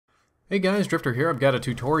Hey guys, Drifter here. I've got a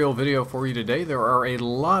tutorial video for you today. There are a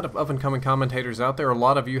lot of up-and-coming commentators out there. A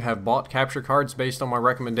lot of you have bought capture cards based on my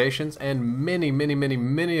recommendations, and many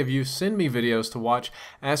of you send me videos to watch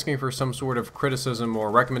asking for some sort of criticism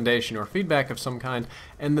or recommendation or feedback of some kind.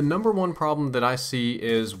 And the number one problem that I see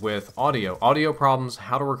is with audio. Audio problems,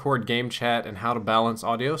 how to record game chat, and how to balance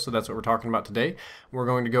audio. So that's what we're talking about today. We're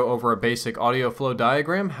going to go over a basic audio flow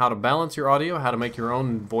diagram, how to balance your audio, how to make your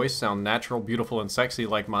own voice sound natural, beautiful, and sexy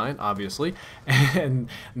like mine, obviously. And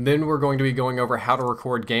then we're going to be going over how to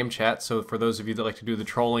record game chat. So for those of you that like to do the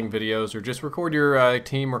trolling videos or just record your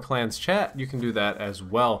team or clan's chat, you can do that as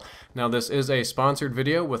well. Now this is a sponsored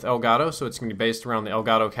video with Elgato, so it's going to be based around the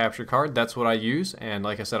Elgato Capture card. That's what I use, and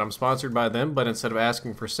like I said, I'm sponsored by them, but instead of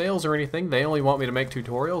asking for sales or anything, they only want me to make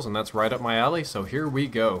tutorials, and that's right up my alley, so here we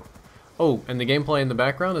go. Oh, and the gameplay in the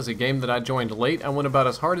background is a game that I joined late. I went about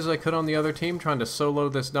as hard as I could on the other team trying to solo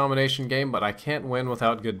this domination game, but I can't win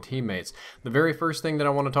without good teammates. The very first thing that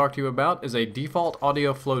I want to talk to you about is a default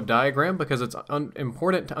audio flow diagram, because it's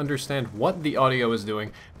important to understand what the audio is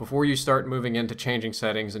doing before you start moving into changing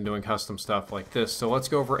settings and doing custom stuff like this. So let's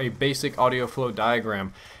go over a basic audio flow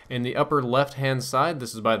diagram. In the upper left hand side,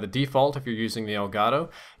 this is by the default if you're using the Elgato,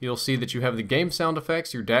 you'll see that you have the game sound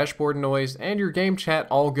effects, your dashboard noise, and your game chat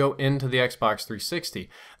all go into the Xbox 360.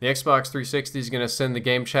 The Xbox 360 is going to send the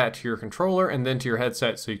game chat to your controller and then to your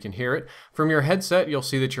headset so you can hear it. From your headset, you'll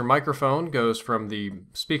see that your microphone goes from the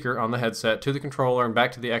speaker on the headset to the controller and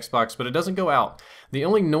back to the Xbox, but it doesn't go out. The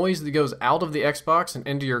only noise that goes out of the Xbox and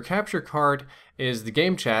into your capture card is the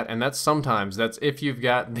game chat, and that's if you've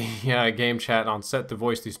got the game chat on set to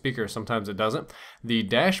voice through speaker. Sometimes it doesn't. The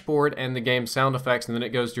dashboard and the game sound effects, and then it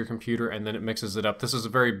goes to your computer and then it mixes it up. This is a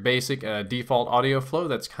very basic default audio flow.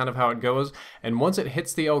 That's kind of how it goes. And once it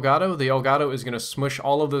hits the Elgato is going to smush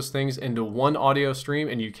all of those things into one audio stream,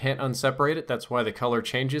 and you can't unseparate it. That's why the color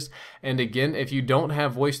changes. And again, if you don't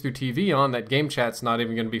have voice through TV on, that game chat's not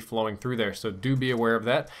even going to be flowing through there. So do be aware of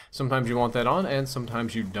that. Sometimes you want that on and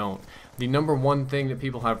sometimes you don't. The number one thing that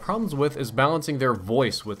people have problems with is balancing their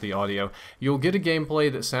voice with the audio. You'll get a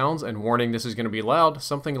gameplay that sounds, and warning, this is going to be loud,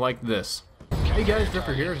 something like this. Hey guys,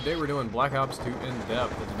 Drifter here. Today we're doing Black Ops 2 in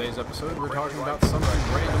depth. In today's episode, we're talking about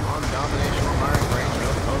something random on domination, firing range,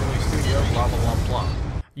 no totally studio, blah blah blah blah.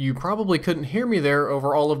 You probably couldn't hear me there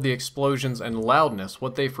over all of the explosions and loudness.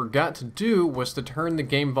 What they forgot to do was to turn the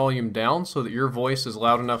game volume down so that your voice is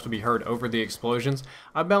loud enough to be heard over the explosions.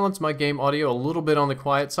 I balanced my game audio a little bit on the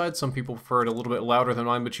quiet side. Some people prefer it a little bit louder than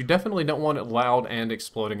mine, but you definitely don't want it loud and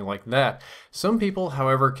exploding like that. Some people,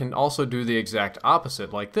 however, can also do the exact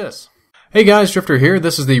opposite, like this. Hey guys, Drifter here.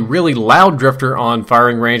 This is the really loud Drifter on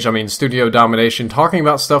firing range, studio domination, talking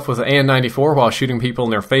about stuff with the AN-94 while shooting people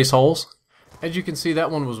in their face holes. As you can see,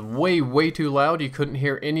 that one was way too loud. You couldn't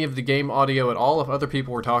hear any of the game audio at all. If other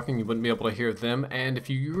people were talking, you wouldn't be able to hear them. And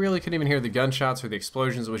if you really couldn't even hear the gunshots or the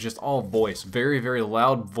explosions, it was just all voice. Very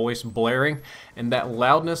loud voice blaring. And that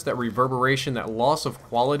loudness, that reverberation, that loss of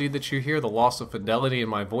quality that you hear, the loss of fidelity in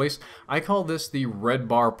my voice, I call this the red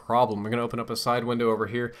bar problem. I'm going to open up a side window over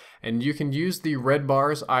here, and you can use the red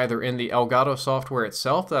bars either in the Elgato software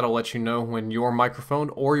itself. That'll let you know when your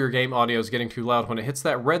microphone or your game audio is getting too loud. When it hits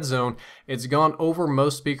that red zone, it's gone over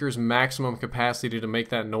most speakers' maximum capacity to make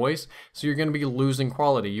that noise, so you're going to be losing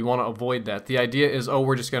quality. You want to avoid that. The idea is, oh,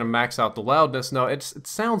 we're just going to max out the loudness. No, it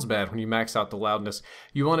sounds bad when you max out the loudness.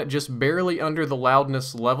 You want it just barely under the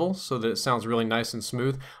loudness level so that it sounds really nice and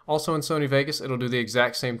smooth. Also in Sony Vegas, it'll do the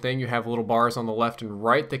exact same thing. You have little bars on the left and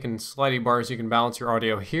right. They can slidey bars. You can balance your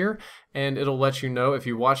audio here, and it'll let you know if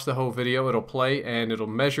you watch the whole video. It'll play and it'll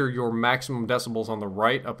measure your maximum decibels on the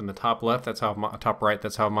right, up in the top left. That's how top right.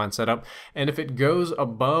 That's how mine's set up. And if it goes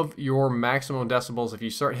above your maximum decibels, if you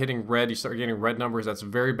start hitting red, you start getting red numbers, that's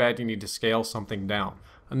very bad. You need to scale something down.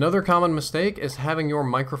 Another common mistake is having your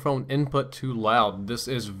microphone input too loud. This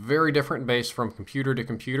is very different based from computer to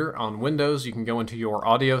computer. On Windows, you can go into your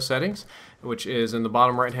audio settings, which is in the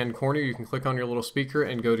bottom right hand corner. You can click on your little speaker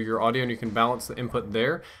and go to your audio, and you can balance the input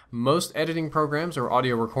there. Most editing programs or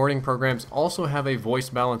audio recording programs also have a voice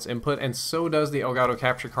balance input, and so does the Elgato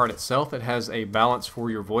Capture card itself. It has a balance for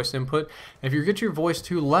your voice input. If you get your voice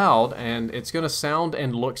too loud, and it's going to sound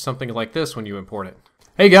and look something like this when you import it.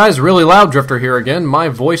 Hey guys, really loud Drifter here again. My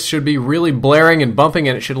voice should be really blaring and bumping,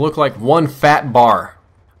 and it should look like one fat bar.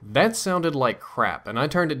 That sounded like crap, and I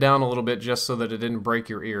turned it down a little bit just so that it didn't break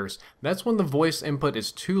your ears. That's when the voice input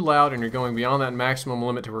is too loud and you're going beyond that maximum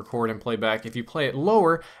limit to record and play back. If you play it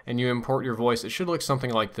lower and you import your voice, it should look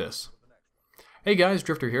something like this. Hey guys,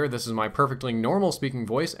 Drifter here. This is my perfectly normal speaking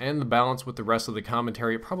voice, and the balance with the rest of the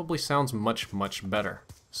commentary probably sounds much better.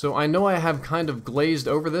 So I know I have kind of glazed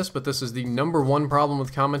over this, but this is the #1 problem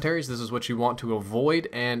with commentaries. This is what you want to avoid,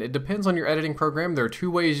 and it depends on your editing program. There are two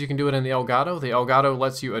ways you can do it in the Elgato. The Elgato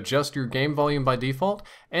lets you adjust your game volume by default,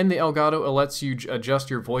 and the Elgato lets you adjust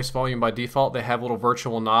your voice volume by default. They have little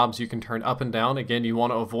virtual knobs you can turn up and down. Again, you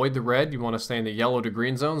want to avoid the red. You want to stay in the yellow to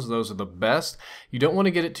green zones. Those are the best. You don't want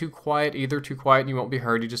to get it too quiet either. Too quiet and you won't be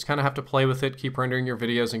heard. You just kind of have to play with it, keep rendering your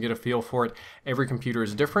videos, and get a feel for it. Every computer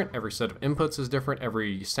is different. Every set of inputs is different.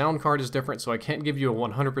 Every sound card is different, so I can't give you a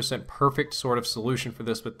 100% perfect sort of solution for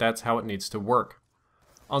this, but that's how it needs to work.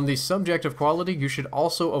 On the subject of quality, you should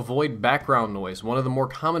also avoid background noise. One of the more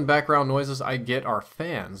common background noises I get are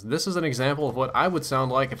fans. This is an example of what I would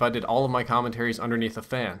sound like if I did all of my commentaries underneath a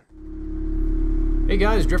fan. Hey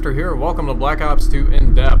guys, Drifter here. Welcome to Black Ops 2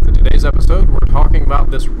 In Depth. In today's episode, we're talking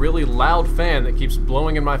about this really loud fan that keeps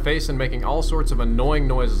blowing in my face and making all sorts of annoying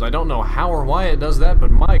noises. I don't know how or why it does that,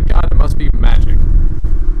 but my god, it must be magic.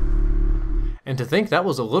 And to think that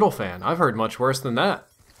was a little fan. I've heard much worse than that.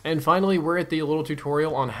 And finally, we're at the little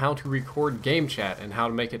tutorial on how to record game chat and how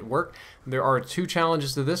to make it work. There are two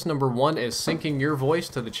challenges to this. #1 is syncing your voice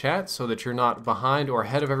to the chat so that you're not behind or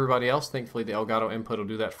ahead of everybody else. Thankfully, the Elgato input will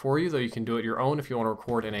do that for you, though you can do it your own if you want to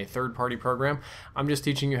record in a third-party program. I'm just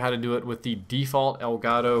teaching you how to do it with the default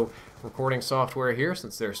Elgato recording software here,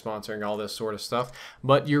 since they're sponsoring all this sort of stuff.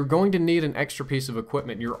 But you're going to need an extra piece of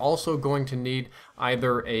equipment. You're also going to need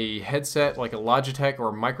either a headset like a Logitech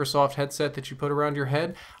or Microsoft headset that you put around your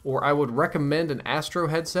head, or I would recommend an Astro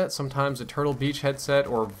headset, sometimes a Turtle Beach headset,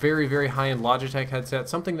 or very, very high-end Logitech headset,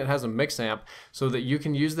 something that has a mix amp so that you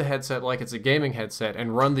can use the headset like it's a gaming headset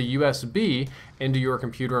and run the USB into your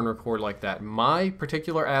computer and record like that. My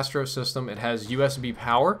particular Astro system, it has USB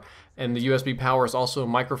power, and the USB power is also a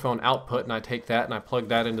microphone output, and I take that and I plug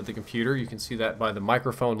that into the computer. You can see that by the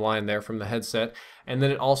microphone line there from the headset, and then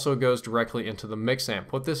it also goes directly into the mix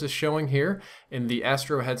amp. What this is showing here in the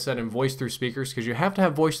Astro headset and voice through speakers, because you have to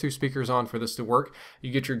have voice through speakers on for this to work,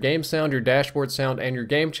 you get your game sound, your dashboard sound, and your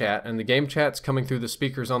game chat, and the game chat's coming through the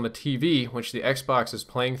speakers on the TV, which the Xbox is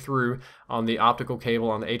playing through on the optical cable,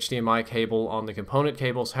 on the HDMI cable, on the component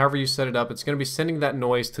cables, however you set it up. It's going to be sending that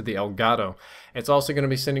noise to the Elgato. It's also going to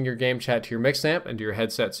be sending your game chat to your mix amp and to your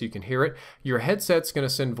headset so you can hear it. Your headset's going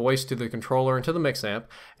to send voice to the controller and to the mix amp,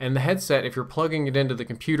 and the headset, if you're plugging it into the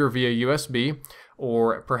computer via USB,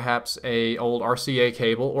 or perhaps a old RCA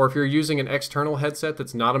cable, or if you're using an external headset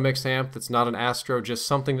that's not a mix amp, that's not an Astro, just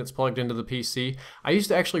something that's plugged into the PC. I used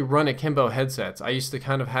to actually run akimbo headsets. I used to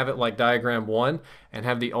kind of have it like Diagram 1 and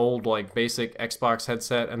have the old like basic Xbox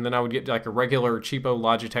headset, and then I would get like a regular cheapo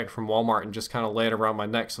Logitech from Walmart and just kind of lay it around my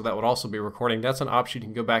neck, so that would also be recording. That's an option. You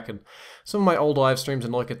can go back in some of my old live streams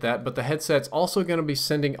and look at that, but the headset's also going to be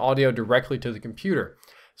sending audio directly to the computer.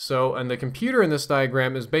 So, and the computer in this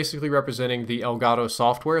diagram is basically representing the Elgato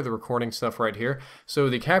software, the recording stuff right here. So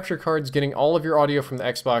the capture card's getting all of your audio from the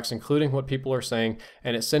Xbox, including what people are saying,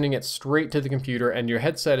 and it's sending it straight to the computer, and your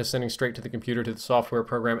headset is sending straight to the computer, to the software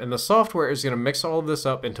program, and the software is going to mix all of this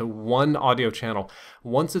up into one audio channel.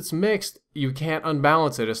 Once it's mixed, you can't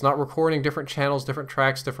unbalance it. It's not recording different channels, different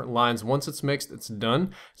tracks, different lines. Once it's mixed, it's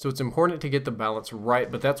done. So it's important to get the balance right,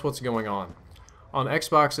 but that's what's going on. On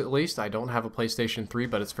Xbox at least, I don't have a PlayStation 3,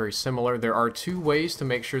 but it's very similar. There are two ways to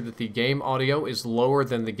make sure that the game audio is lower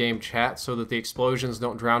than the game chat so that the explosions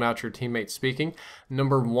don't drown out your teammates speaking.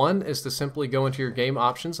 #1 is to simply go into your game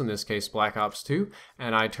options, in this case Black Ops 2,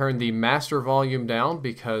 and I turn the master volume down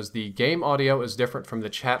because the game audio is different from the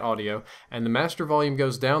chat audio, and the master volume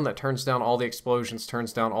goes down. That turns down all the explosions,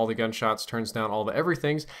 turns down all the gunshots, turns down all the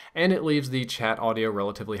everythings, and it leaves the chat audio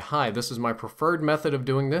relatively high. This is my preferred method of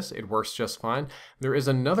doing this. It works just fine. There is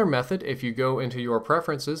another method. If you go into your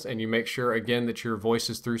preferences and you make sure again that your voice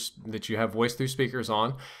is through, that you have voice through speakers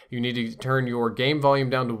on, you need to turn your game volume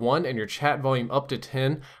down to 1 and your chat volume up to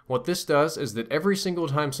 10. What this does is that every single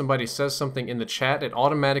time somebody says something in the chat, it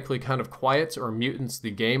automatically kind of quiets or mutants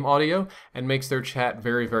the game audio and makes their chat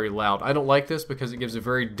very, very loud. I don't like this because it gives a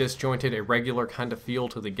very disjointed, irregular kind of feel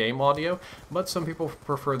to the game audio, but some people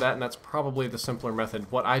prefer that, and that's probably the simpler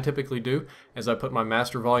method. What I typically do is I put my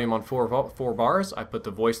master volume on 4 bars, I put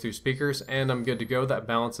the voice through speakers, and I'm good to go. That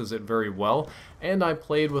balances it very well. And I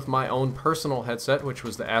played with my own personal headset, which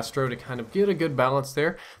was the Astro, to kind of get a good balance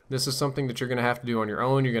there. This is something that you're going to have to do on your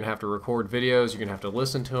own. You're going to have to record videos, you're going to have to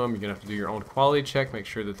listen to them, you're going to have to do your own quality check, make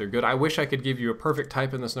sure that they're good. I wish I could give you a perfect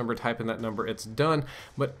type in this number, type in that number, it's done,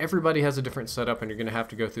 but everybody has a different setup and you're going to have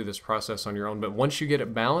to go through this process on your own. But once you get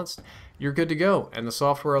it balanced, you're good to go. And the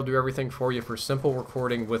software will do everything for you for simple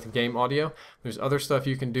recording with game audio. There's other stuff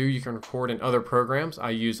you can do. You can record in other programs.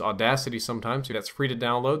 I use Audacity sometimes. That's free to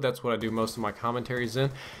download. That's what I do most of my commentaries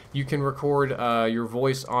in. You can record your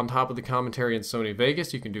voice on top of the commentary in Sony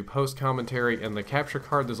Vegas. You can do post commentary in the capture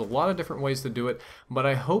card. There's a lot of different ways to do it, but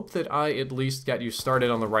I hope that I at least got you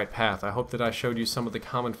started on the right path. I hope that I showed you some of the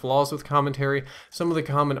common flaws with commentary, some of the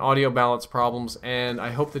common audio balance problems, and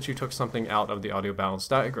I hope that you took something out of the audio balance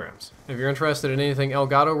diagrams. If you're interested in anything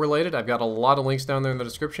Elgato related, I've got a lot of links down there in the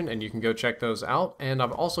description, and you can go check those out. And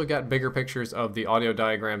I've also got bigger pictures of the audio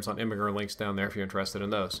diagrams on Imgur links down there if you're interested in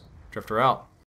those. Drifter out.